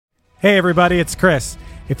Hey everybody, it's Chris.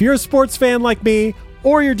 If you're a sports fan like me,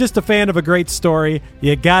 or you're just a fan of a great story,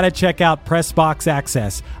 you gotta check out Press Box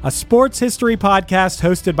Access, a sports history podcast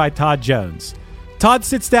hosted by Todd Jones. Todd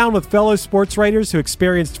sits down with fellow sports writers who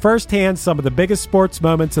experienced firsthand some of the biggest sports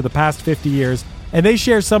moments of the past 50 years, and they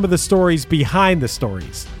share some of the stories behind the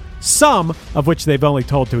stories, some of which they've only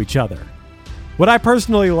told to each other. What I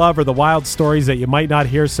personally love are the wild stories that you might not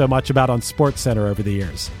hear so much about on SportsCenter over the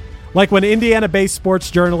years. Like when Indiana-based sports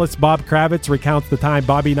journalist Bob Kravitz recounts the time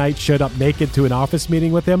Bobby Knight showed up naked to an office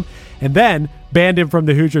meeting with him and then banned him from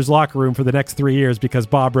the Hoosiers locker room for the next 3 years because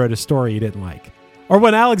Bob wrote a story he didn't like. Or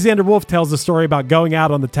when Alexander Wolf tells the story about going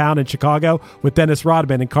out on the town in Chicago with Dennis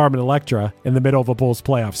Rodman and Carmen Electra in the middle of a Bulls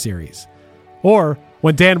playoff series. Or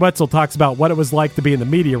when Dan Wetzel talks about what it was like to be in the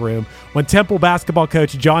media room when Temple basketball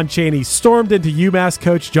coach John Chaney stormed into UMass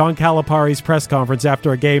coach John Calipari's press conference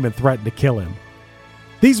after a game and threatened to kill him.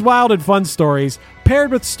 These wild and fun stories,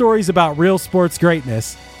 paired with stories about real sports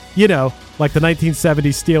greatness, you know, like the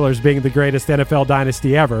 1970s Steelers being the greatest NFL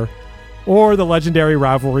dynasty ever, or the legendary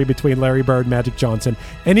rivalry between Larry Bird and Magic Johnson,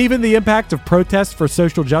 and even the impact of protests for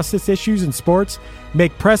social justice issues in sports,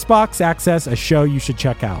 make Pressbox Access a show you should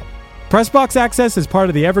check out. Pressbox Access is part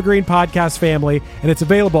of the Evergreen Podcast family, and it's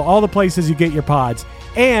available all the places you get your pods,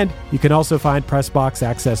 and you can also find Pressbox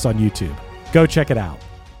Access on YouTube. Go check it out.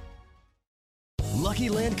 Lucky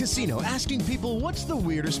Land Casino, asking people, what's the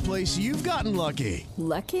weirdest place you've gotten lucky?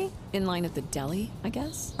 Lucky? In line at the deli, I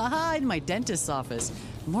guess? Aha, in my dentist's office.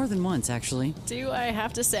 More than once, actually. Do I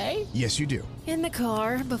have to say? Yes, you do. In the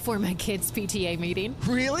car before my kids' PTA meeting.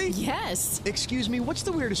 Really? Yes. Excuse me, what's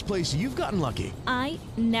the weirdest place you've gotten lucky? I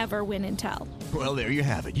never win and tell. Well, there you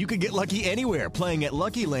have it. You can get lucky anywhere, playing at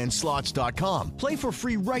LuckyLandSlots.com. Play for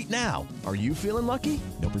free right now. Are you feeling lucky?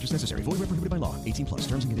 No purchase necessary. Void where prohibited by law. 18 plus.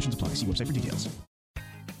 Terms and conditions apply. See website for details.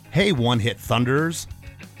 Hey, one-hit thunders,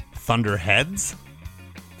 thunderheads,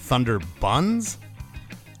 thunder buns.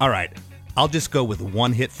 All right, I'll just go with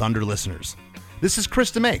one-hit thunder listeners. This is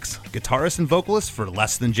Chris DeMakes, guitarist and vocalist for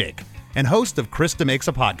Less Than Jake, and host of Chris DeMakes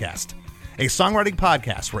a Podcast, a songwriting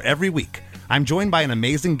podcast where every week I'm joined by an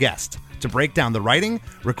amazing guest to break down the writing,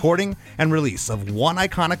 recording, and release of one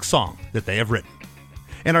iconic song that they have written.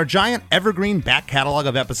 In our giant evergreen back catalog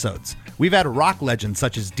of episodes, we've had rock legends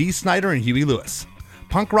such as Dee Snider and Huey Lewis,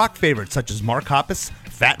 punk rock favorites such as Mark Hoppus,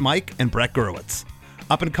 Fat Mike, and Brett Gurewitz,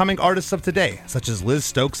 up-and-coming artists of today such as Liz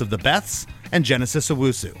Stokes of the Beths and Genesis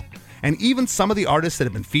Owusu, and even some of the artists that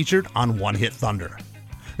have been featured on One Hit Thunder.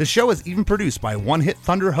 The show is even produced by One Hit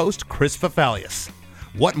Thunder host Chris Fafalius.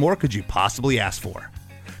 What more could you possibly ask for?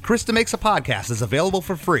 Chris DeMakes a Podcast is available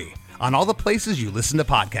for free on all the places you listen to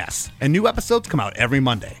podcasts, and new episodes come out every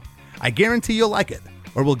Monday. I guarantee you'll like it,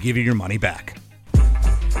 or we'll give you your money back.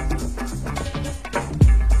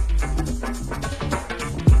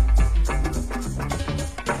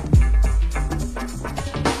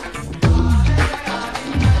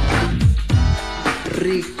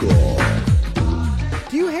 Rico.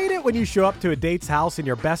 Do you hate it when you show up to a date's house in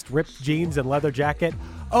your best ripped jeans and leather jacket,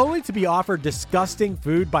 only to be offered disgusting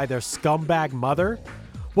food by their scumbag mother?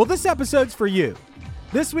 Well, this episode's for you.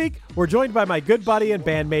 This week, we're joined by my good buddy and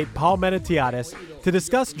bandmate Paul Menotiades to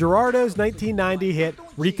discuss Gerardo's 1990 hit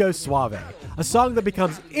Rico Suave, a song that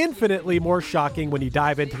becomes infinitely more shocking when you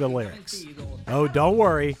dive into the lyrics. Oh, don't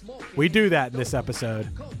worry, we do that in this episode.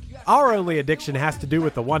 Our only addiction has to do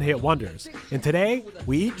with the one-hit wonders, and today,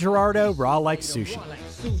 we eat Gerardo raw like sushi.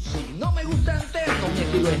 No me gusta alterno, mi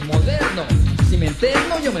estilo es moderno. Si me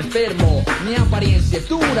enfermo, yo me enfermo. Mi apariencia es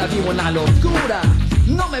dura, vivo en la locura.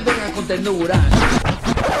 No me vengan con ternura.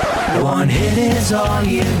 One hit is all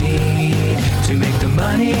you need to make the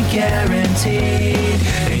money guaranteed,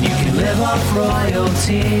 and you can live off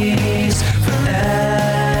royalties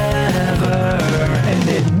forever. And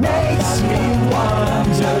it makes me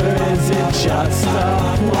wonder, is it just a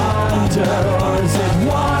wonder, or is it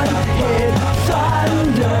one hit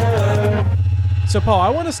thunder? So, Paul, I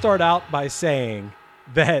want to start out by saying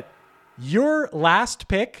that your last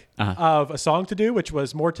pick of a song to do, which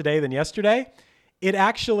was More Today Than Yesterday, it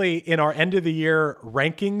actually, in our end of the year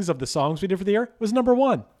rankings of the songs we did for the year, was number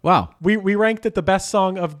one. Wow. We ranked it the best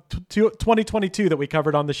song of 2022 that we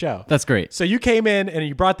covered on the show. That's great. So you came in and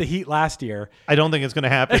you brought the heat last year. I don't think it's going to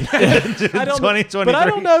happen in 2023. But I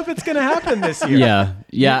don't know if it's going to happen this year.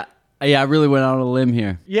 Yeah, I really went out on a limb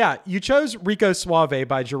here. Yeah, you chose Rico Suave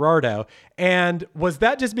by Gerardo. And was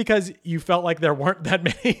that just because you felt like there weren't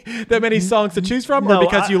that many songs to choose from, or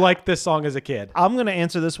because you liked this song as a kid? I'm going to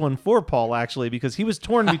answer this one for Paul, actually, because he was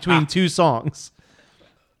torn between two songs.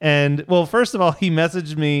 And, well, first of all, he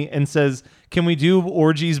messaged me and says, can we do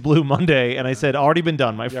Orgies Blue Monday? And I said, already been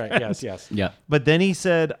done, my friend. Yes. Yeah. But then he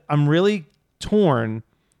said, I'm really torn.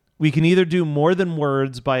 We can either do More Than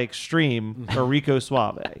Words by Extreme or Rico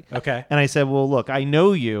Suave. Okay. And I said, well, look, I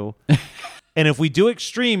know you. And if we do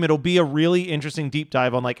Extreme, it'll be a really interesting deep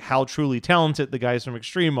dive on like how truly talented the guys from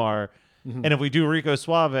Extreme are. And if we do Rico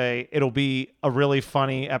Suave, it'll be a really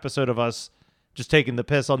funny episode of us just taking the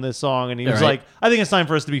piss on this song. And he was like, I think it's time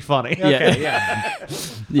for us to be funny. Okay,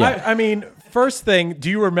 yeah. I mean, first thing,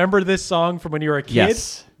 do you remember this song from when you were a kid?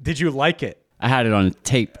 Yes. Did you like it? I had it on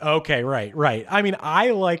tape. Okay, right. I mean,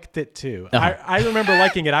 I liked it too. I remember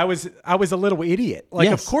liking it. I was a little idiot.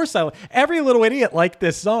 Like, of course, every little idiot liked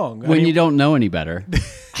this song. When you don't know any better.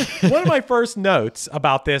 One of my first notes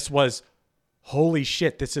about this was, holy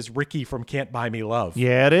shit, this is Ricky from Can't Buy Me Love.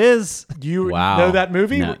 Yeah, it is. You know that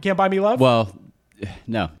movie, No. Can't Buy Me Love? Well,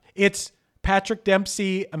 no. It's Patrick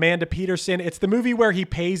Dempsey, Amanda Peterson. It's the movie where he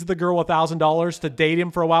pays the girl $1,000 to date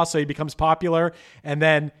him for a while so he becomes popular, and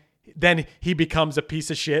then he becomes a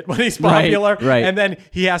piece of shit when he's popular. Right. And then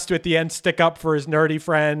he has to, at the end, stick up for his nerdy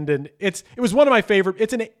friend. And it was one of my favorite.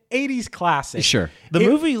 It's an 80s classic. Sure. The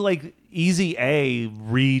movie, like, Easy A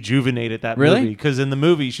rejuvenated that movie. Because in the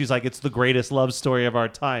movie, she's like, it's the greatest love story of our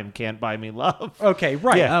time. Can't Buy Me Love. Okay,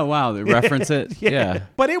 right. Yeah. Oh, wow. They reference it? Yeah.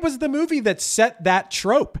 But it was the movie that set that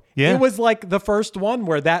trope. Yeah. It was like the first one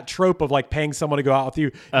where that trope of like paying someone to go out with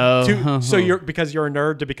you because you're a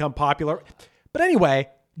nerd to become popular. But anyway,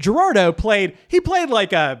 Gerardo played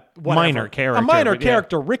like a minor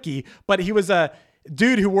character, Ricky, but he was a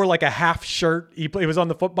dude who wore like a half shirt. He was on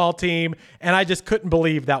the football team, and I just couldn't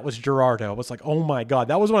believe that was Gerardo. I was like, oh my God.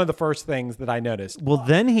 That was one of the first things that I noticed. Well,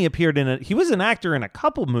 then he appeared he was an actor in a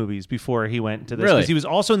couple movies before he went to this. Really? Because he was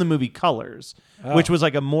also in the movie Colors, which was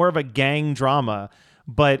like more of a gang drama.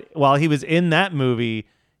 But while he was in that movie,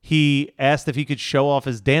 he asked if he could show off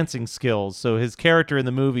his dancing skills. So his character in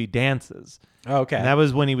the movie dances. Okay. And that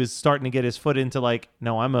was when he was starting to get his foot into like,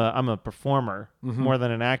 no, I'm a performer more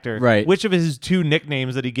than an actor. Right. Which of his two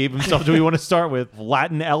nicknames that he gave himself do we want to start with?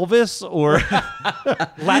 Latin Elvis or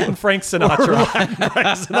Latin Frank Sinatra?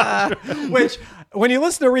 Which, when you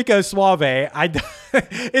listen to Rico Suave,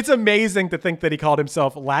 it's amazing to think that he called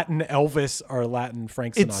himself Latin Elvis or Latin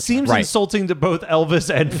Frank Sinatra. It seems insulting to both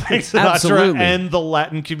Elvis and Frank Sinatra Absolutely. and the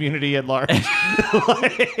Latin community at large.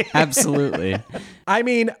 Absolutely. I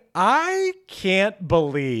mean, I can't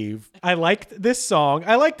believe I liked this song.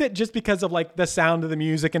 I liked it just because of like the sound of the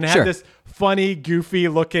music, and it had this funny, goofy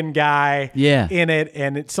looking guy in it,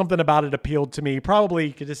 and it's something about it appealed to me. Probably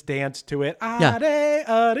you could just dance to it. That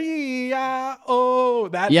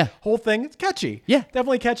whole thing. It's catchy. Yeah.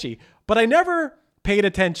 Definitely catchy. But I never paid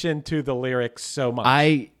attention to the lyrics so much.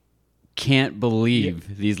 I can't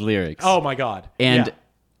believe these lyrics. Oh my God. And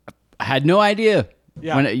I had no idea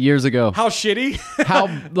years ago. How shitty?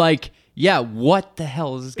 What the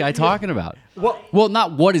hell is this guy talking about? Well,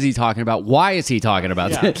 not what is he talking about? Why is he talking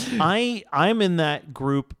about it? I'm in that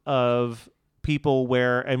group of people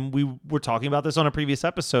where, and we were talking about this on a previous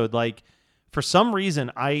episode, like for some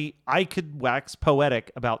reason I could wax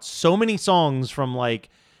poetic about so many songs from like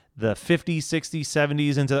the 50s, 60s,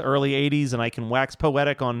 70s into the early 80s, and I can wax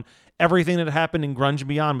poetic on everything that happened in grunge and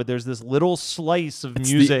beyond, but there's this little slice of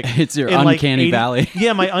music. It's your uncanny valley.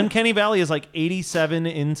 Yeah, my uncanny valley is like 87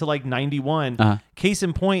 into like 91. Case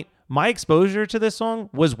in point, my exposure to this song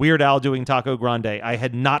was Weird Al doing Taco Grande. I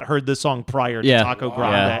had not heard this song prior to Taco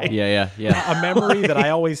Grande. Yeah. A memory that I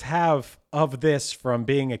always have of this from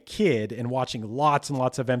being a kid and watching lots and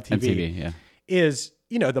lots of MTV is,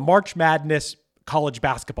 the March Madness college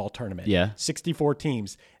basketball tournament. 64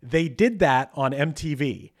 teams. They did that on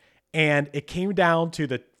MTV. And it came down to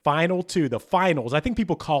the finals. I think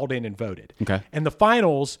people called in and voted. Okay. And the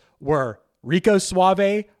finals were Rico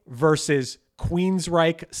Suave versus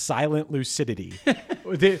Queensryche Silent Lucidity.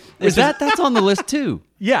 That's on the list too?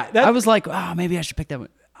 Yeah. I was like, maybe I should pick that one.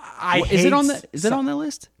 Is it on the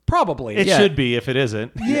list? Probably. It should be if it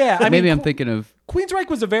isn't. Yeah. I'm thinking of... Queensryche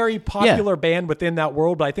was a very popular band within that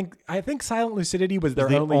world, but I think Silent Lucidity was their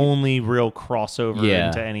only real crossover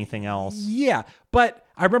into anything else. Yeah. But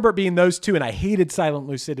I remember it being those two, and I hated Silent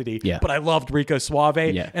Lucidity, but I loved Rico Suave,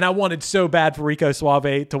 and I wanted so bad for Rico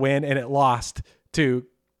Suave to win, and it lost to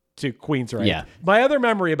Queensryche. Yeah. My other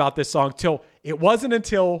memory about this song, it wasn't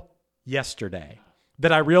until yesterday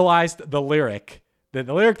that I realized the lyric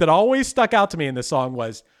that always stuck out to me in this song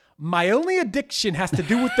was, "My only addiction has to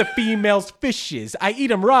do with the female's fishes. I eat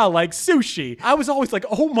them raw like sushi." I was always like,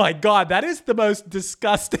 oh my God, that is the most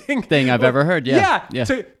disgusting thing I've ever heard. Yeah.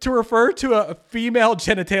 To refer to a female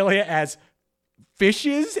genitalia as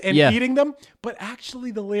fishes and eating them, but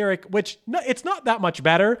actually the lyric, which it's not that much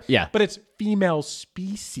better, but it's female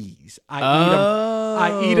species.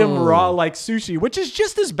 I eat them raw like sushi, which is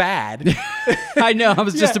just as bad. I know. I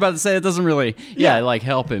was just about to say it doesn't really, like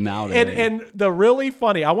help him out. And the really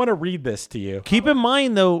funny, I want to read this to you. Keep in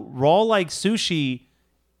mind though, raw like sushi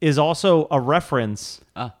is also a reference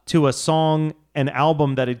to a song, an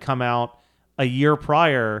album that had come out a year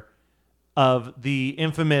prior of the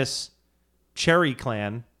infamous Cherry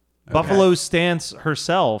Clan. Buffalo Stance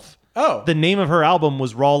herself. Oh. The name of her album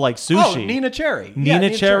was Raw Like Sushi. Oh, Nina Cherry.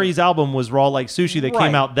 Nina Cherry's album was Raw Like Sushi that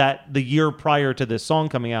came out the year prior to this song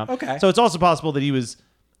coming out. Okay. So it's also possible that he was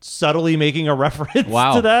subtly making a reference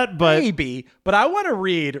to that, but maybe. But I want to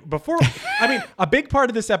read before. I mean, a big part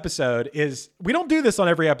of this episode is we don't do this on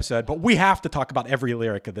every episode, but we have to talk about every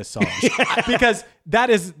lyric of this song because that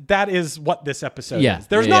is what this episode is.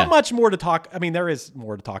 There's not much more to talk. I mean, there is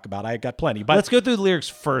more to talk about. I got plenty, but let's go through the lyrics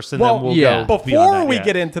first, and then we'll go before we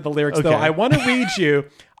get into the lyrics. Though, I want to read you.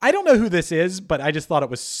 I don't know who this is, but I just thought it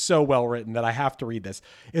was so well written that I have to read this.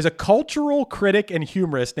 Is a cultural critic and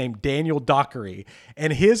humorist named Daniel Dockery,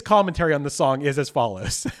 and his commentary on the song is as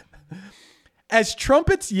follows. As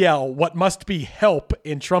trumpets yell what must be help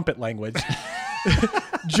in trumpet language,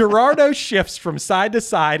 Gerardo shifts from side to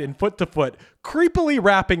side and foot to foot, creepily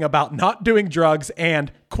rapping about not doing drugs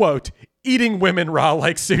and, quote, eating women raw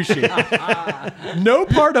like sushi. No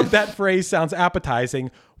part of that phrase sounds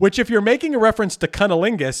appetizing, which if you're making a reference to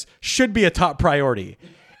cunnilingus, should be a top priority.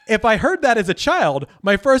 If I heard that as a child,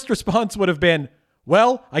 my first response would have been,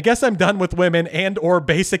 well, I guess I'm done with women and or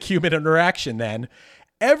basic human interaction then.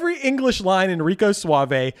 Every English line in Rico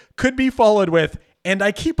Suave could be followed with, and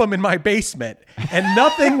I keep them in my basement, and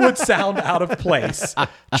nothing would sound out of place.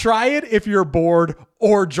 Try it if you're bored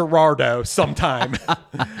or Gerardo sometime.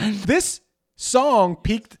 This song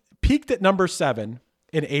peaked at number 7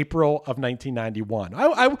 in April of 1991.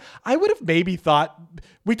 I would have maybe thought,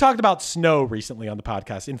 we talked about Snow recently on the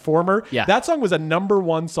podcast, Informer. Yeah. That song was a number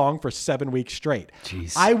 1 song for 7 weeks straight.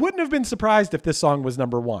 Jeez. I wouldn't have been surprised if this song was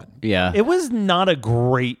number 1. Yeah. it was not a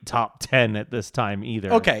great top 10 at this time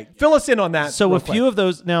either. Okay, fill us in on that. So real a quick. few of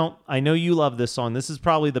those, now I know you love this song. This is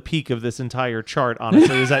probably the peak of this entire chart,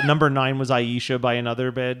 honestly, is that number 9 was Aisha by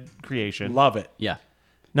Another Bad Creation. Love it. Yeah.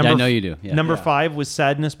 Number I know you do. Yeah. Number 5 was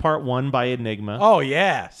Sadness Part 1 by Enigma. Oh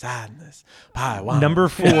yeah, Sadness. Number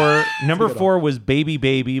 4 was Baby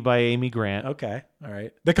Baby by Amy Grant. Okay, all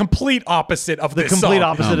right. The complete opposite of The this complete song.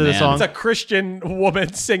 opposite of the song. It's a Christian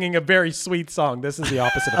woman singing a very sweet song. This is the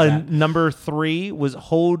opposite of that. Number 3 was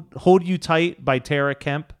Hold You Tight by Tara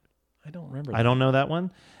Kemp. I don't remember. I don't know that one.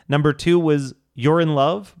 Number 2 was You're in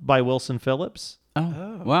Love by Wilson Phillips.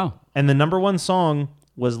 Oh, wow. And the number 1 song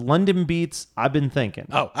was London Beats' I've Been Thinking.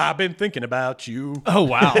 Oh, I've been thinking about you. Oh,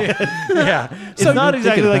 wow. Yeah. It's not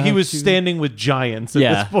exactly like he was standing with giants at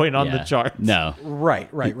this point on the charts. No. Right.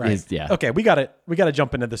 Yeah. Okay, we got to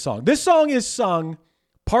jump into the song. This song is sung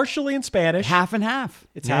partially in Spanish. Half and half.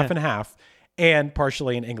 It's half and half, and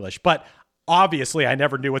partially in English. But obviously, I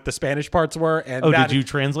never knew what the Spanish parts were. And did you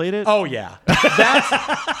translate it? Oh, yeah.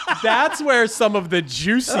 That's where some of the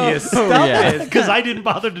juiciest stuff is. Because I didn't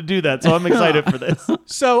bother to do that, so I'm excited for this.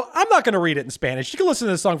 So I'm not going to read it in Spanish. You can listen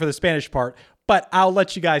to the song for the Spanish part, but I'll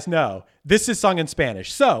let you guys know. This is sung in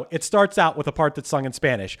Spanish. So it starts out with a part that's sung in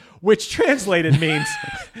Spanish, which translated means,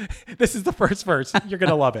 this is the first verse. You're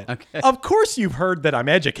going to love it. Okay. Of course you've heard that I'm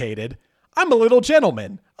educated. I'm a little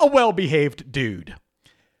gentleman, a well-behaved dude.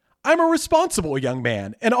 I'm a responsible young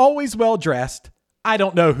man and always well-dressed. I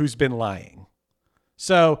don't know who's been lying.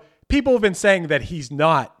 So people have been saying that he's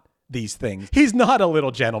not these things. He's not a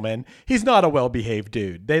little gentleman. He's not a well-behaved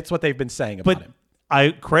dude. That's what they've been saying about him.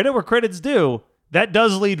 I credit where credit's due. That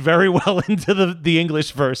does lead very well into the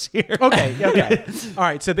English verse here. Okay. All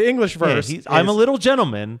right, so the English verse is, I'm a little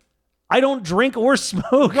gentleman. I don't drink or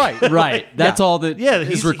smoke. Right. That's all that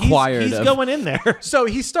is required. He's going in there. So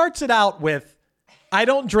he starts it out with, I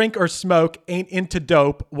don't drink or smoke, ain't into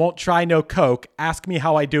dope, won't try no coke, ask me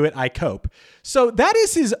how I do it, I cope. So that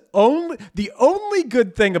is the only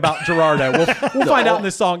good thing about Gerardo, we'll find out in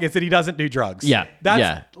this song, is that he doesn't do drugs. Yeah.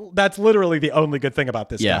 That's literally the only good thing about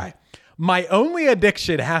this guy. My only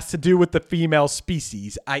addiction has to do with the female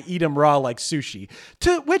species. I eat them raw like sushi.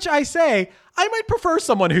 To which I say, I might prefer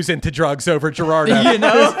someone who's into drugs over Gerardo.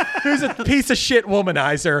 who's a piece of shit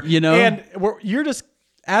womanizer. And you're just,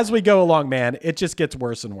 as we go along, man, it just gets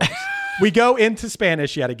worse and worse. We go into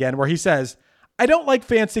Spanish yet again, where he says, I don't like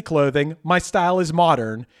fancy clothing. My style is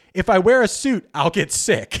modern. If I wear a suit, I'll get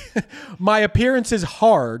sick. My appearance is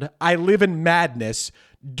hard. I live in madness.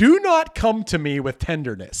 Do not come to me with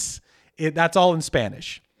tenderness. That's all in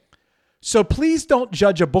Spanish. So please don't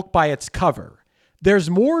judge a book by its cover. There's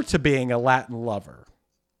more to being a Latin lover.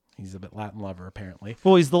 He's a bit Latin lover, apparently.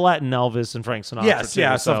 Well, he's the Latin Elvis and Frank Sinatra.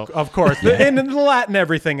 Yes, too, of course. And the Latin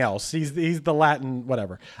everything else. He's the Latin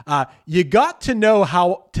whatever. You got to know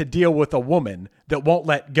how to deal with a woman that won't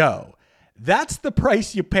let go. That's the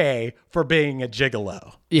price you pay for being a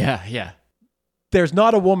gigolo. Yeah. There's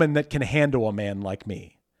not a woman that can handle a man like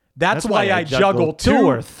me. That's why I juggle two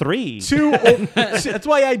or three. That's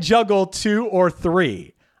why I juggle 2 or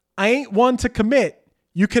 3. I ain't one to commit.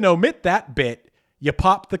 You can omit that bit. You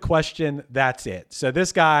pop the question. That's it. So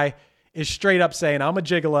this guy is straight up saying, I'm a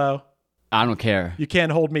gigolo. I don't care. You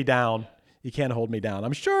can't hold me down. You can't hold me down.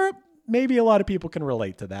 I'm sure maybe a lot of people can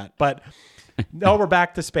relate to that. But now we're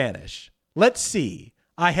back to Spanish. Let's see.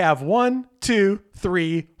 I have 1, 2,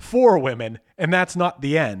 3, 4 women, and that's not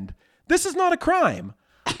the end. This is not a crime.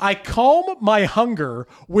 I calm my hunger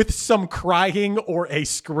with some crying or a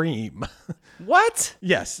scream. What?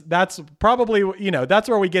 Yes, that's probably, that's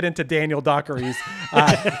where we get into Daniel Dockery's.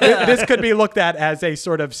 This could be looked at as a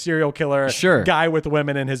sort of serial killer guy with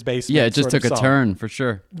women in his basement. Yeah, it just took a turn for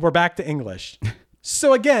sure. We're back to English.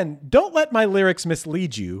 So again, don't let my lyrics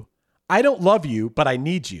mislead you. I don't love you, but I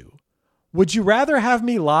need you. Would you rather have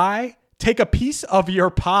me lie, take a piece of your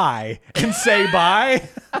pie, and say bye?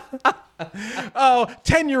 Oh,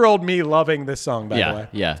 10-year-old me loving this song, by the way.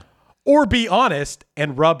 Yeah. Or be honest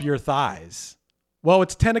and rub your thighs. Well,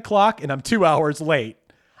 it's 10 o'clock and I'm 2 hours late.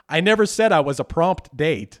 I never said I was a prompt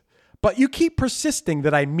date, but you keep persisting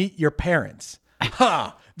that I meet your parents.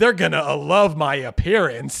 They're gonna love my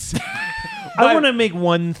appearance. I want to make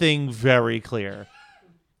one thing very clear.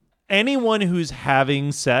 Anyone who's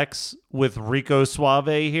having sex with Rico Suave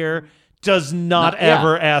here does not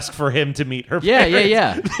ever ask for him to meet her parents.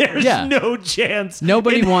 Yeah. There's no chance.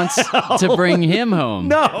 Nobody wants to bring him home.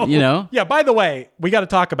 No. Yeah, by the way, we got to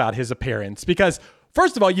talk about his appearance because,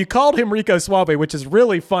 first of all, you called him Rico Suave, which is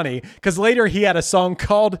really funny because later he had a song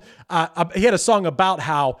called, about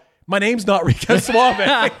how my name's not Rico Suave.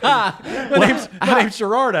 my name's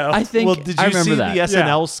Gerardo. I think. Well, did you see the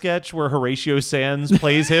SNL sketch where Horatio Sands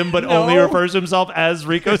plays him, but only refers to himself as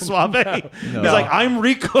Rico Suave? He's like, I'm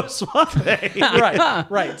Rico Suave.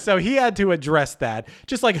 Right. So he had to address that,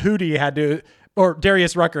 just like Hootie had to, or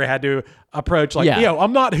Darius Rucker had to approach, like,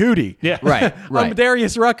 I'm not Hootie. Yeah, right. I'm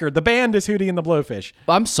Darius Rucker. The band is Hootie and the Blowfish.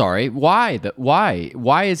 I'm sorry. Why?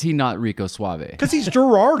 Why is he not Rico Suave? Because he's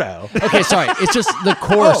Gerardo. Okay, sorry. It's just the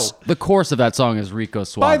chorus. The chorus of that song is Rico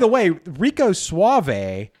Suave. By the way, Rico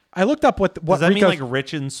Suave. I looked up what does that Rico... mean, like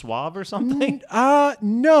rich and suave or something?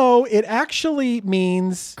 No, it actually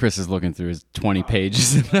means. Chris is looking through his 20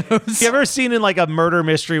 pages of those. You ever seen in like a murder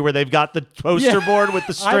mystery where they've got the poster board with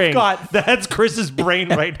the string? That's Chris's brain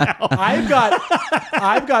right now. I've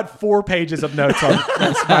got 4 pages of notes on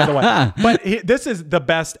this, by the way. But this is the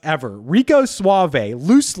best ever. Rico Suave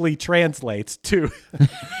loosely translates to.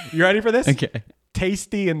 You ready for this? Okay.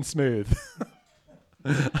 Tasty and smooth.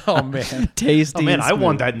 Oh man, tasty. Oh man, and I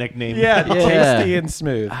want that nickname. Yeah, tasty and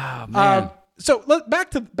smooth. Oh man. So back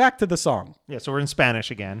to the song. Yeah, so we're in Spanish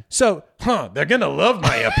again. So, they're gonna love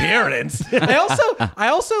my appearance. I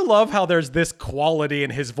also love how there's this quality in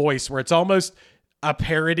his voice where it's almost a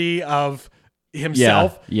parody of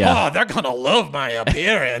himself. Yeah. They're gonna love my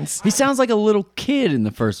appearance. He sounds like a little kid in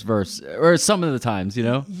the first verse, or some of the times,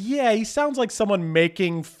 Yeah, he sounds like someone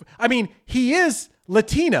making. He is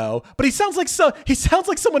Latino, but he sounds like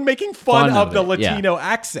someone making fun of the Latino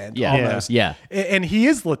accent almost. Yeah. And he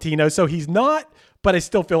is Latino, so he's not, but I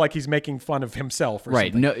still feel like he's making fun of himself or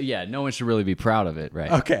right. something. No one should really be proud of it, right?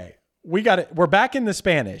 Okay. We got it. We're back in the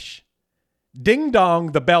Spanish. Ding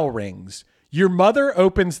dong, the bell rings. Your mother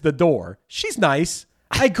opens the door. She's nice.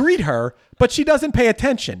 I greet her, but she doesn't pay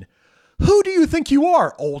attention. Who do you think you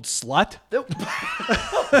are, old slut?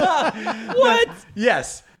 What?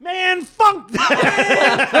 Yes. Man, funk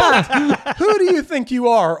that. Who do you think you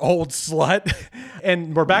are, old slut?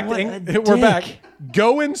 And we're back we're back.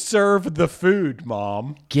 Go and serve the food,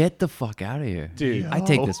 Mom. Get the fuck out of here. Dude. I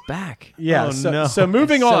take this back. Yeah, so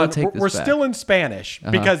moving on, we're still in Spanish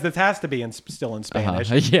because this has to be still in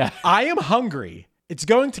Spanish. Yeah. I am hungry. It's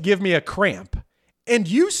going to give me a cramp. And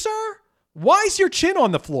you, sir? Why's your chin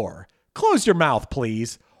on the floor? Close your mouth,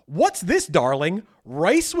 please. What's this, darling?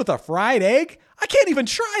 Rice with a fried egg? I can't even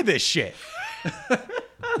try this shit.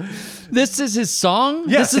 This is his song?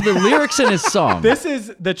 Yes. This is the lyrics in his song. This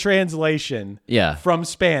is the translation from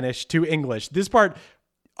Spanish to English. This part,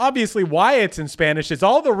 obviously why it's in Spanish is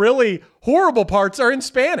all the really horrible parts are in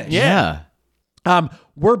Spanish. Yeah.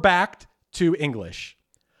 We're back to English.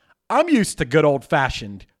 I'm used to good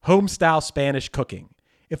old-fashioned home-style Spanish cooking.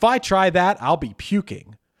 If I try that, I'll be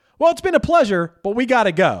puking. Well, it's been a pleasure, but we got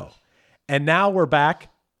to go. And now we're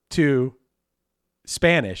back to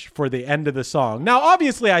Spanish for the end of the song. Now,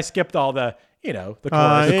 obviously, I skipped all the, the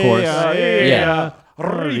chorus. The chorus. Yeah.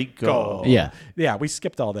 Rico. Yeah, we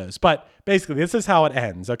skipped all those. But basically, this is how it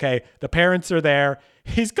ends, okay? The parents are there.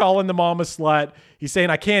 He's calling the mom a slut. He's saying,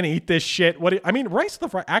 I can't eat this shit. Rice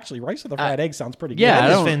with the fried egg sounds pretty good. Yeah,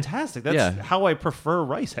 that's fantastic. That's how I prefer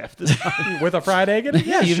rice half the time. With a fried egg in it?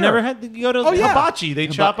 Yeah, you've sure. never had to go to hibachi. They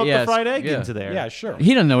chop up the fried egg into there. Yeah, sure.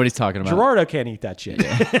 He doesn't know what he's talking about. Gerardo can't eat that shit.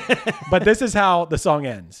 But this is how the song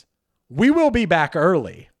ends. We will be back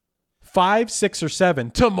early. 5, 6, or 7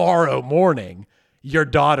 tomorrow morning. Your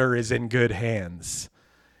daughter is in good hands.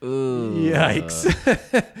 Ooh.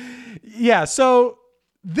 Yikes. Yeah, so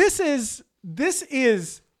this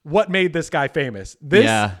is what made this guy famous.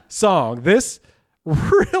 This song, this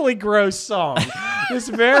really gross song, this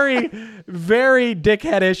very, very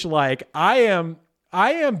dickheadish, like, I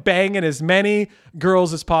am banging as many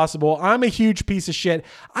girls as possible. I'm a huge piece of shit.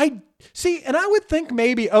 And I would think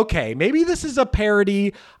maybe this is a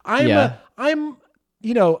parody. I'm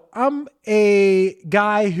a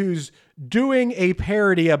guy who's doing a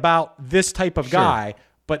parody about this type of guy,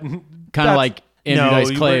 but kind of like Andrew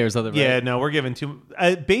Dice Clay or something. Yeah, right? no, we're giving too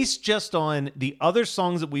based just on the other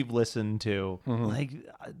songs that we've listened to. Like,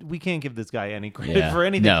 we can't give this guy any credit for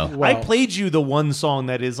anything. No. I played you the one song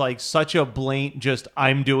that is like such a blatant, just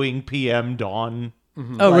I'm doing PM Dawn.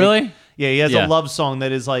 Oh, really? Yeah, he has a love song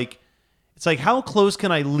that is like. It's like, how close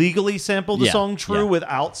can I legally sample the song True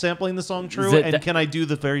without sampling the song True? And can I do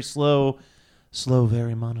the very slow,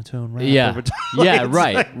 very monotone rap over time? Yeah,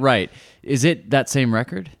 right. Is it that same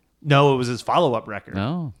record? No, it was his follow-up record.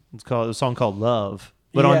 No. It's called a song called Love.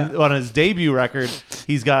 But on his debut record,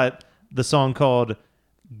 he's got the song called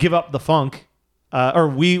Give Up the Funk. Or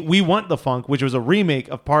We Want the Funk, which was a remake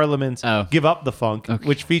of Parliament's Give Up the Funk,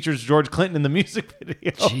 which features George Clinton in the music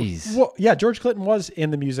video. Jeez. Well, yeah, George Clinton was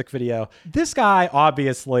in the music video. This guy,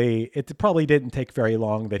 obviously, it probably didn't take very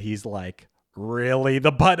long that he's like really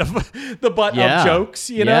the butt of jokes,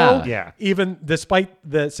 you know? Yeah. Even despite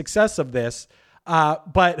the success of this.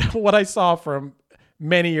 But what I saw from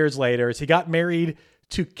many years later is he got married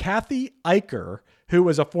to Kathy Eicher, who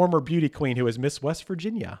was a former beauty queen who was Miss West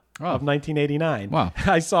Virginia of 1989. Wow.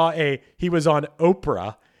 I saw he was on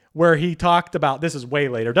Oprah where he talked about, this is way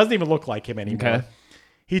later, doesn't even look like him anymore. Okay.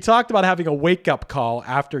 He talked about having a wake-up call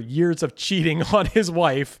after years of cheating on his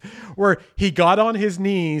wife, where he got on his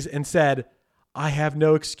knees and said, I have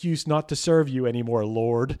no excuse not to serve you anymore,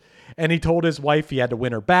 Lord. And he told his wife he had to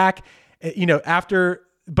win her back.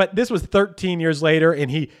 But this was 13 years later, and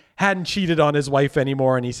he hadn't cheated on his wife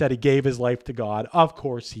anymore, and he said he gave his life to God. Of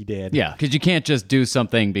course he did. Yeah, because you can't just do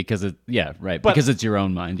something because because it's your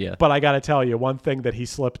own mind, But I got to tell you, one thing that he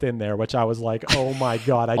slipped in there, which I was like, oh my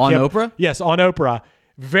God. On Oprah? Yes, on Oprah.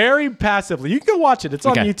 Very passively. You can go watch it. It's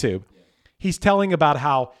on YouTube. He's telling about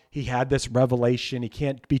how he had this revelation. He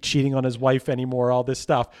can't be cheating on his wife anymore, all this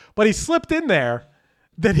stuff. But he slipped in there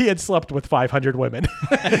that he had slept with 500 women.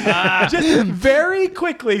 Just very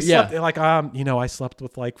quickly slipped like, I slept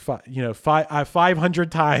with like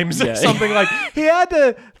 500 times or something. Like, he had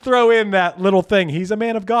to throw in that little thing. He's a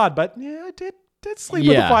man of God, but I did sleep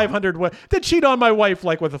with 500 women. Did cheat on my wife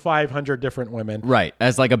like with 500 different women. Right,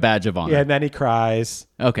 as like a badge of honor. Yeah, and then he cries.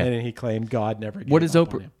 Okay. And then he claimed God never gave What is up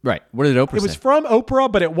Oprah? on him. Right. What did Oprah say? It was from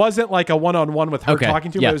Oprah, but it wasn't like a one-on-one with her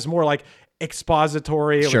talking to him. It was more like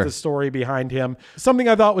expository with the story behind him. Something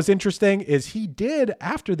I thought was interesting is he did,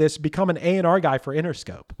 after this, become an A&R guy for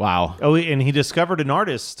Interscope. Wow. Oh, and he discovered an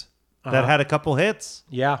artist that had a couple hits.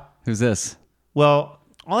 Yeah. Who's this? Well,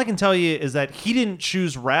 all I can tell you is that he didn't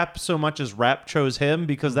choose rap so much as rap chose him,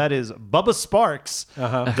 because that is Bubba Sparks,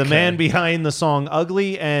 the man behind the song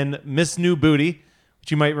Ugly and Miss New Booty, which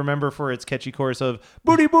you might remember for its catchy chorus of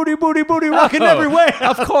booty, booty, booty, booty, rocking every way.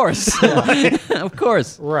 Of course. Of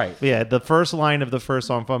course. Right. Yeah, the first line of the first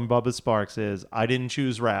song from Bubba Sparks is, I didn't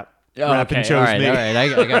choose rap. Oh, Rapping chose me. All right.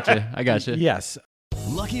 I got you. Yes.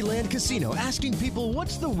 Lucky Land Casino, asking people,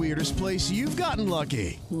 what's the weirdest place you've gotten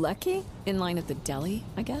lucky? Lucky? In line at the deli,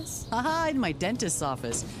 I guess? Aha, in my dentist's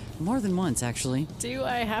office. More than once, actually. Do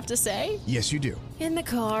I have to say? Yes, you do. In the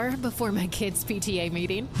car before my kids' PTA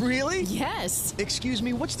meeting. Really? Yes. Excuse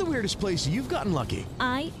me, what's the weirdest place you've gotten lucky?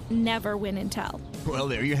 I never win and tell. Well,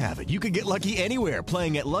 there you have it. You can get lucky anywhere,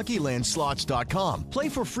 playing at LuckyLandSlots.com. Play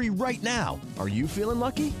for free right now. Are you feeling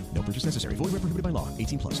lucky? No purchase necessary. Void where prohibited by law.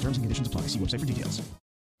 18+. Terms and conditions apply. See website for details.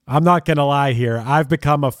 I'm not going to lie here. I've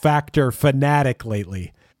become a Factor fanatic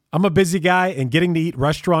lately. I'm a busy guy, and getting to eat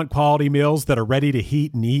restaurant quality meals that are ready to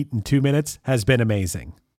heat and eat in 2 minutes has been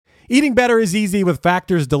amazing. Eating better is easy with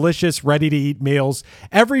Factor's delicious, ready-to-eat meals.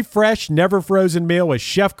 Every fresh, never-frozen meal is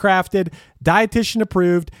chef-crafted,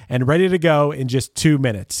 dietitian-approved, and ready to go in just 2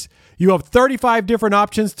 minutes. You have 35 different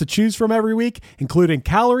options to choose from every week, including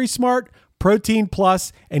Calorie Smart, Protein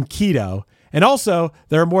Plus, and Keto. And also,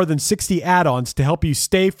 there are more than 60 add-ons to help you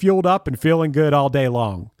stay fueled up and feeling good all day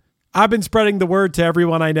long. I've been spreading the word to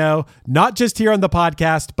everyone I know, not just here on the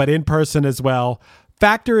podcast, but in person as well.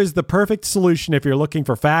 Factor is the perfect solution if you're looking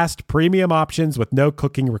for fast, premium options with no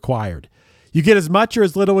cooking required. You get as much or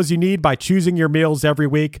as little as you need by choosing your meals every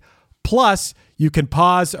week. Plus, you can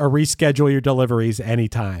pause or reschedule your deliveries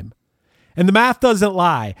anytime. And the math doesn't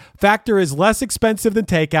lie. Factor is less expensive than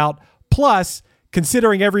takeout. Plus,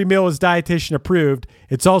 considering every meal is dietitian approved,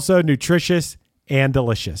 it's also nutritious and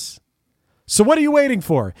delicious. So what are you waiting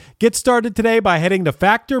for? Get started today by heading to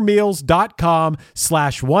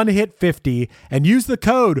factormeals.com/onehit50 and use the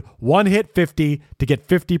code onehit50 to get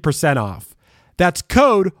 50% off. That's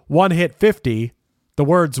code onehit50, the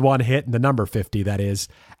words one hit and the number 50, that is,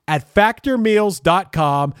 at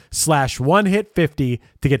factormeals.com/onehit50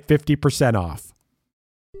 to get 50% off.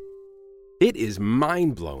 It is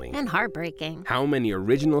mind-blowing and heartbreaking how many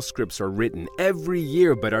original scripts are written every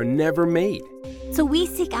year but are never made. So we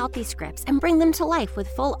seek out these scripts and bring them to life with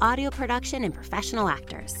full audio production and professional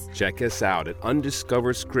actors. Check us out at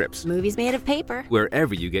Undiscovered Scripts. Movies made of paper.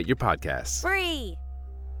 Wherever you get your podcasts. Free!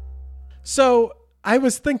 So I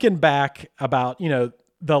was thinking back about,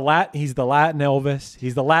 he's the Latin Elvis,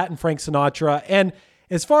 he's the Latin Frank Sinatra, and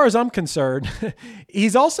as far as I'm concerned,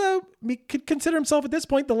 he's also, he could consider himself at this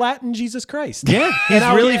point the Latin Jesus Christ. Yeah, he's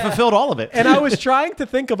really fulfilled all of it. And I was trying to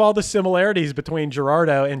think of all the similarities between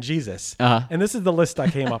Gerardo and Jesus. And this is the list I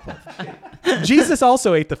came up with. Jesus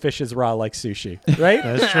also ate the fishes raw like sushi, right?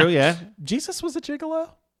 That's true, yeah. Jesus was a gigolo,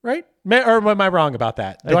 right? Or am I wrong about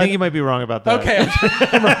that? I think you might be wrong about that. Okay.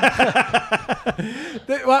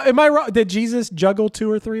 Well, am I wrong? Did Jesus juggle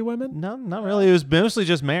 2 or 3 women? No, not really. It was mostly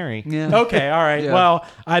just Mary. Yeah. Okay, all right. Yeah. Well,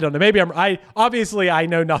 I don't know. Maybe I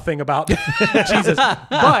know nothing about Jesus,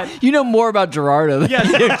 but you know more about Gerardo than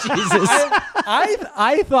yes, you do Jesus.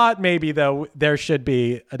 I thought maybe though there should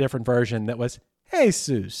be a different version that was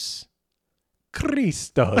Jesus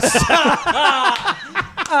Christos.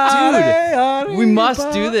 Dude, we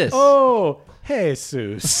must do this. Oh,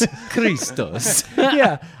 Jesus Christos.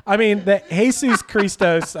 Yeah, I mean the Jesus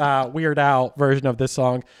Christos Weird Al version of this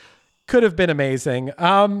song could have been amazing.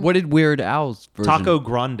 What did Weird Al's version? Taco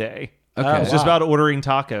Grande. Okay. It's just about ordering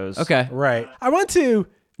tacos. Okay. Right. I want to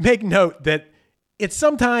make note that it's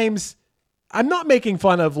sometimes, I'm not making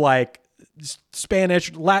fun of like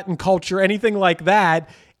Spanish, Latin culture, anything like that.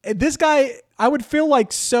 This guy, I would feel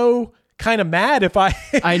like so kind of mad if I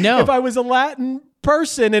know. if I was a Latin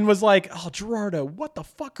person and was like, oh, Gerardo, what the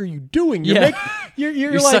fuck are you doing? You're like,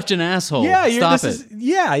 such an asshole.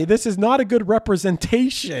 Yeah, this is not a good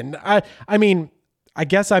representation. I mean, I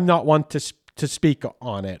guess I'm not one to speak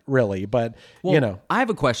on it really, but I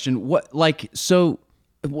have a question.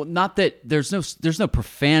 Not that there's no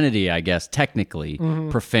profanity, I guess, technically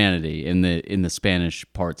profanity in the Spanish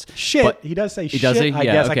parts. Shit. But he does say shit. Does he? I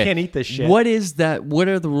Yeah, guess okay. I can't eat this shit. What is that? What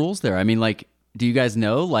are the rules there? I mean, like, do you guys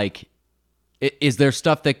know? Like, is there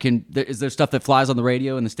stuff that flies on the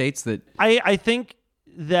radio in the States that I think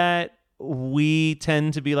that we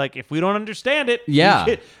tend to be like, if we don't understand it,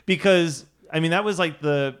 yeah, because I mean that was like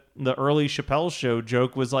the early Chappelle Show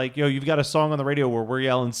joke was like, yo, you've got a song on the radio where we're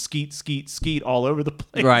yelling skeet, skeet, skeet all over the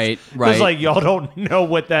place. Right. It's like, y'all don't know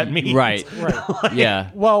what that means. Right. Like,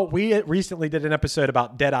 yeah. Well, we recently did an episode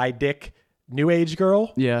about Dead-Eye Dick, New Age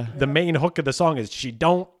Girl. Yeah. The main hook of the song is she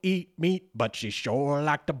don't eat meat, but she sure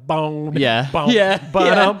like to bone. Yeah. Bone, Yeah.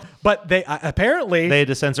 But they apparently... They had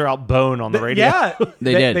to censor out bone on the radio. Yeah.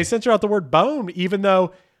 They did. They censor out the word bone, even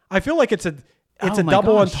though I feel like it's a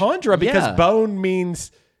double entendre because bone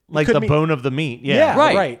means... Like the bone of the meat. Yeah,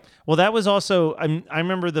 right. Well, that was also, I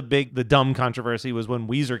remember the dumb controversy was when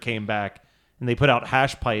Weezer came back and they put out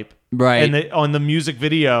Hash Pipe. Right. And on the music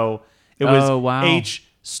video, it was H***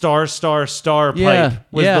 pipe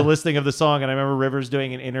was the listing of the song. And I remember Rivers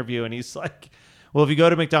doing an interview and he's like, well, if you go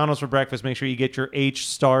to McDonald's for breakfast, make sure you get your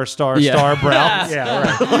H*** browns. Yeah,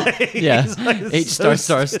 right. Like, yeah. like, H**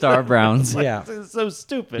 browns. Like, it's so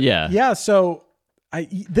stupid. Yeah. Yeah, so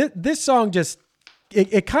this song just...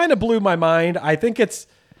 It kind of blew my mind. I think it's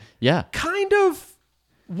kind of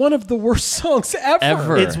one of the worst songs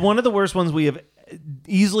ever. It's one of the worst ones we have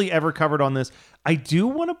easily ever covered on this. I do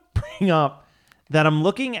want to bring up that I'm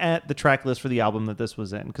looking at the track list for the album that this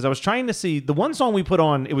was in because I was trying to see the one song we put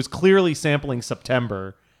on. It was clearly sampling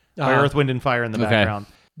September by Earth, Wind, and Fire in the background.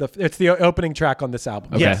 It's the opening track on this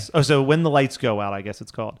album. Okay. Yes. Oh, so When the Lights Go Out, I guess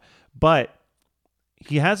it's called. But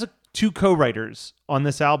he has two co-writers on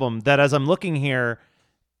this album that, as I'm looking here,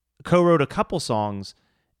 co-wrote a couple songs,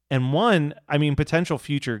 and one, I mean, potential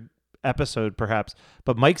future episode perhaps,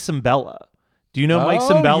 but Mike Cimbella. Do you know Mike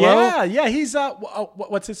Cimbello? Yeah, he's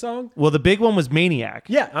what's his song? Well, the big one was Maniac.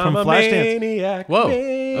 Yeah, from I'm a Flashdance. maniac. Whoa.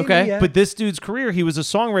 Maniac. Okay. But this dude's career, he was a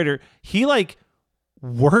songwriter. He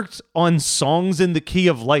worked on songs in the key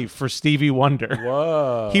of life for Stevie Wonder.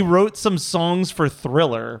 Whoa. He wrote some songs for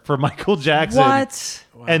Thriller for Michael Jackson. What?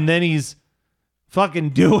 Wow. And then he's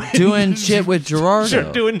fucking doing shit with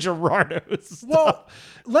Gerardo. Doing Gerardo's stuff. Well,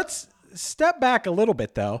 let's step back a little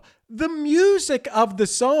bit though. The music of the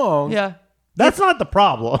song. Yeah. That's not the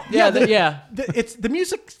problem. Yeah, The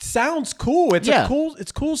music sounds cool.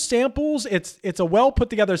 It's cool samples. It's a well put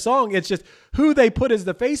together song. It's just who they put as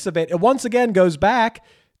the face of it. It once again goes back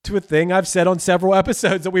to a thing I've said on several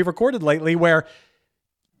episodes that we've recorded lately, where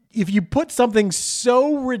if you put something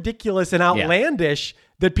so ridiculous and outlandish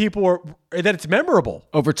that that it's memorable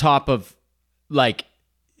over top of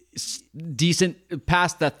decent,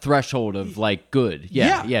 past that threshold of good.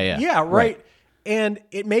 Yeah, right. And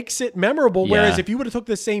it makes it memorable. Yeah. Whereas if you would have took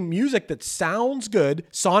the same music that sounds good,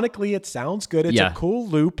 sonically it sounds good. It's a cool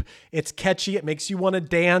loop. It's catchy. It makes you want to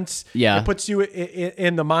dance. Yeah. It puts you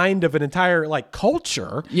in the mind of an entire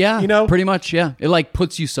culture. Yeah. Pretty much. Yeah. It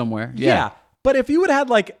puts you somewhere. Yeah. But if you would have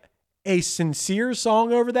had a sincere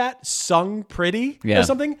song over that, sung pretty or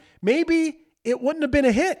something, maybe it wouldn't have been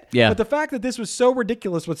a hit. Yeah. But the fact that this was so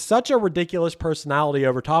ridiculous with such a ridiculous personality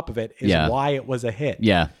over top of it is why it was a hit.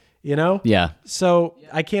 Yeah. Yeah. So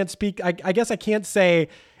I can't speak. I guess I can't say.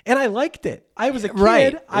 And I liked it. I was a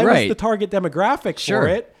kid. I was the target demographic for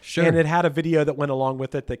it. Sure. And it had a video that went along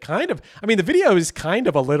with it that the video is kind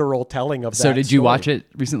of a literal telling of that. So did you watch it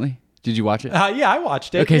recently? Did you watch it? Yeah, I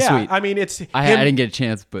watched it. Okay, yeah. sweet. I mean, it's I didn't get a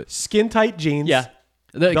chance, but skin tight jeans. Yeah.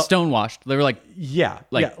 They're stonewashed. They were light. You'd have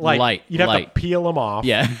to peel them off.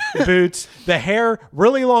 Yeah. Boots, the hair,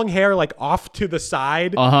 really long hair, off to the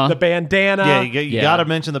side. The bandana. Yeah, you got to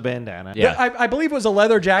mention the bandana. Yeah. I believe it was a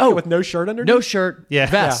leather jacket with no shirt underneath. No shirt. Yeah.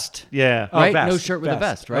 Vest. Yeah. Right? Vest, no shirt with a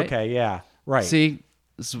vest, right? Okay, yeah. Right. See,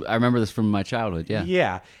 I remember this from my childhood. Yeah.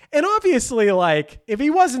 Yeah. And obviously, if he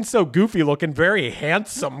wasn't so goofy looking, very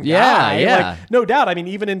handsome guy. Yeah. No doubt. I mean,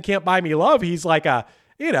 even in Can't Buy Me Love, he's like a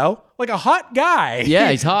hot guy.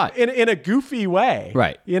 Yeah, he's hot. in a goofy way.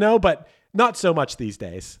 Right. But not so much these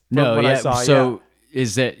days. I saw,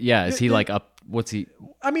 is it, is he what's he?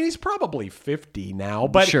 I mean, he's probably 50 now,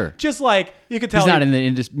 but sure. Just you could tell. He's not in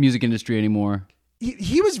the music industry anymore.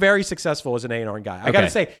 He was very successable as an A&R guy. I got to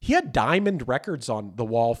say, he had diamond records on the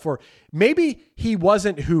wall for, maybe he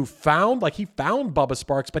wasn't who found Bubba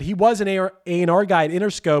Sparks, but he was an A&R guy at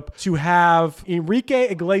Interscope to have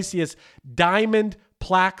Enrique Iglesias diamond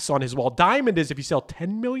plaques on his wall. Diamond is if you sell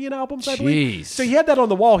 10 million albums, I believe. So he had that on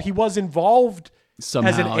the wall. He was involved somehow,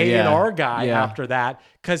 as an A&R guy after that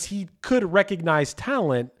because he could recognize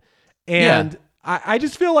talent. And I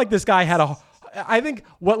just feel like this guy had I think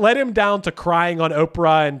what led him down to crying on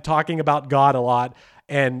Oprah and talking about God a lot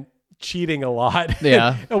and cheating a lot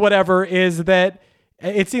and whatever is that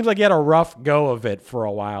it seems like he had a rough go of it for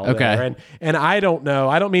a while there. And I don't know.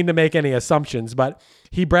 I don't mean to make any assumptions, but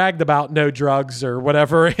he bragged about no drugs or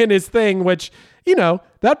whatever in his thing, which,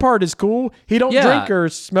 that part is cool. He don't drink or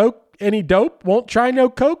smoke any dope, won't try no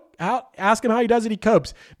coke. Ask him how he does it. He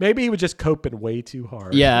copes. Maybe he was just coping way too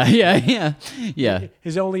hard. Yeah.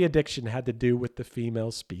 His only addiction had to do with the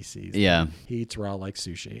female species. Yeah. He eats raw like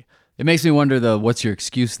sushi. It makes me wonder, though, what's your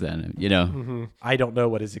excuse then? Mm-hmm. I don't know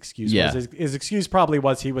what his excuse was. His excuse probably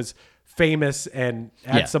was he was famous and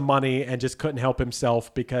had some money and just couldn't help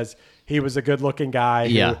himself because he was a good-looking guy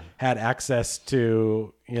who had access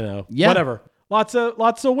to, whatever. Lots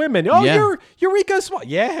of women. Oh, you're Rico Suave.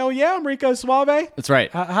 Yeah, hell yeah, I'm Rico Suave. That's right.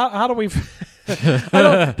 How do we?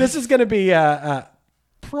 This is going to be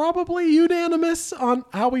probably unanimous on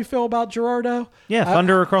how we feel about Gerardo. Yeah,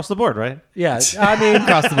 thunder across the board, right? Yeah, I mean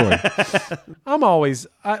across the board. I'm always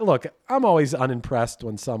unimpressed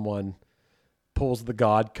when someone pulls the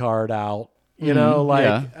God card out.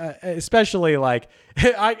 Especially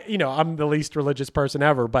I'm the least religious person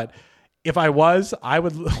ever, but. If I was, I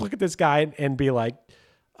would look at this guy and be like,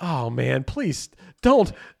 "Oh man, please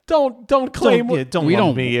don't claim we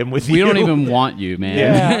don't me in with you. We don't even want you, man."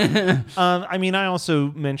 Yeah. I mean, I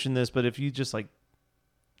also mentioned this, but if you just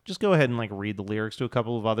go ahead and read the lyrics to a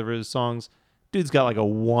couple of other of his songs, dude's got a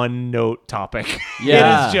one-note topic.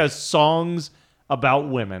 Yeah, it is just songs about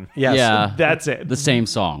women. Yes, yeah, that's it. The same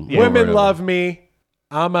song. Yeah. Women love me.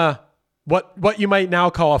 I'm a what you might now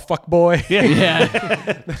call a fuck boy.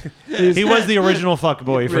 Yeah. He was the original fuck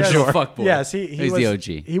boy for sure. Fuck boy. Yes, He's was the OG.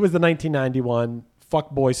 He was the 1991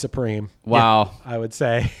 fuck boy supreme. Wow. I would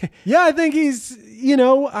say. Yeah, I think he's,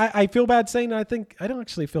 I feel bad saying that. I don't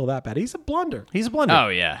actually feel that bad. He's a blunder. He's a blunder. Oh,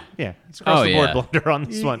 yeah. Yeah. He's across the board blunder on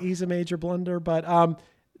this one. He's a major blunder, but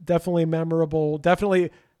definitely memorable.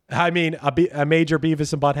 Definitely, a major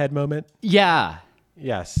Beavis and Butthead moment. Yeah.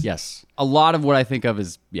 Yes. A lot of what I think of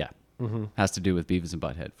is, has to do with Beavis and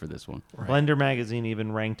Butthead for this one. Right. Blender Magazine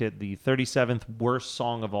even ranked it the 37th worst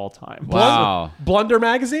song of all time. Wow. Blunder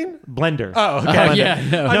Magazine? Blender. Oh, okay. Blender. Yeah.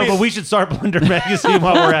 No. But we should start Blender Magazine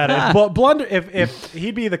while we're at it. Well, Blunder, if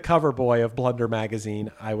he'd be the cover boy of Blunder Magazine,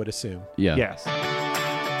 I would assume. Yeah. Yes.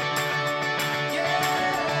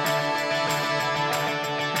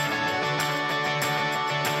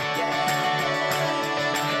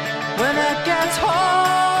 When it gets hard,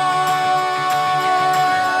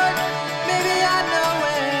 maybe I know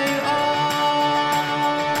where you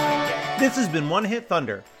are. This has been One Hit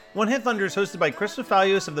Thunder. One Hit Thunder is hosted by Chris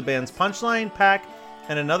Fafalios of the bands Punchline, Pack,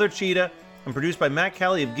 and Another Cheetah, and produced by Matt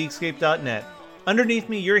Kelly of Geekscape.net. Underneath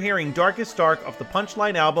me, you're hearing Darkest Dark off the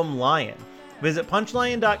Punchline album Lion. Visit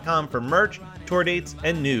punchline.com for merch, tour dates,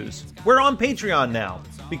 and news. We're on Patreon now.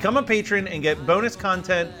 Become a patron and get bonus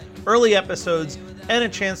content, early episodes, and a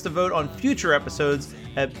chance to vote on future episodes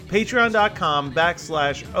at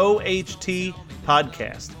patreon.com/OHT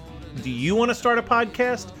podcast. Do you want to start a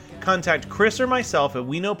podcast? Contact Chris or myself at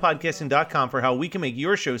WeKnowPodcasting.com for how we can make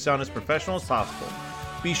your show sound as professional as possible.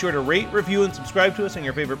 Be sure to rate, review, and subscribe to us on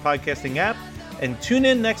your favorite podcasting app, and tune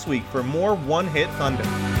in next week for more One Hit Thunder.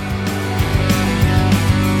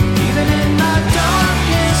 Even in my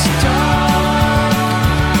darkest dark,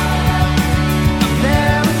 I'm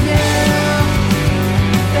there with you,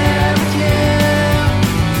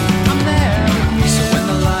 I'm there with you. So when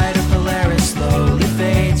the light of Polaris slowly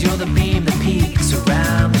fades, you're the beam that peeks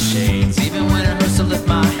around the shades. Even when it hurts to lift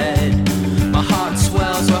my head, my heart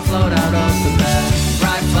swells so I float out of the bed.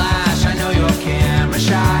 Bright flash, I know you're camera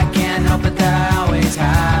shy, can't help it that I always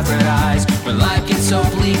have red eyes. When life gets so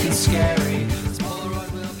bleak and scary, this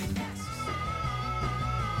Polaroid will be necessary.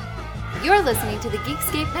 You're listening to the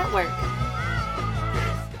Geekscape Network.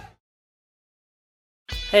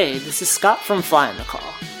 Hey, this is Scott from Fly on the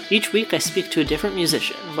Call. Each week I speak to a different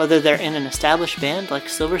musician, whether they're in an established band like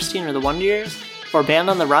Silverstein or the Wonder Years, or a band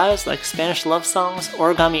on the rise like Spanish Love Songs,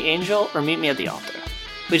 Origami Angel, or Meet Me at the Altar.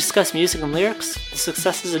 We discuss music and lyrics, the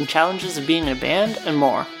successes and challenges of being in a band, and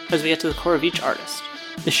more, as we get to the core of each artist.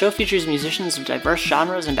 The show features musicians of diverse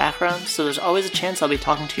genres and backgrounds, so there's always a chance I'll be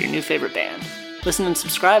talking to your new favorite band. Listen and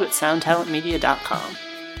subscribe at soundtalentmedia.com.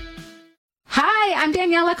 Hi, I'm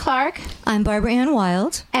Daniela Clark. I'm Barbara Ann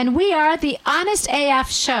Wild. And we are the Honest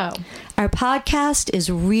AF Show. Our podcast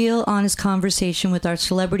is real honest conversation with our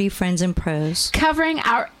celebrity friends and pros. Covering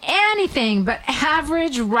our anything but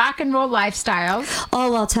average rock and roll lifestyles.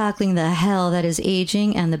 All while tackling the hell that is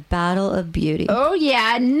aging and the battle of beauty. Oh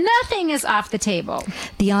yeah, nothing is off the table.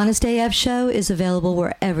 The Honest AF Show is available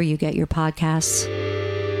wherever you get your podcasts.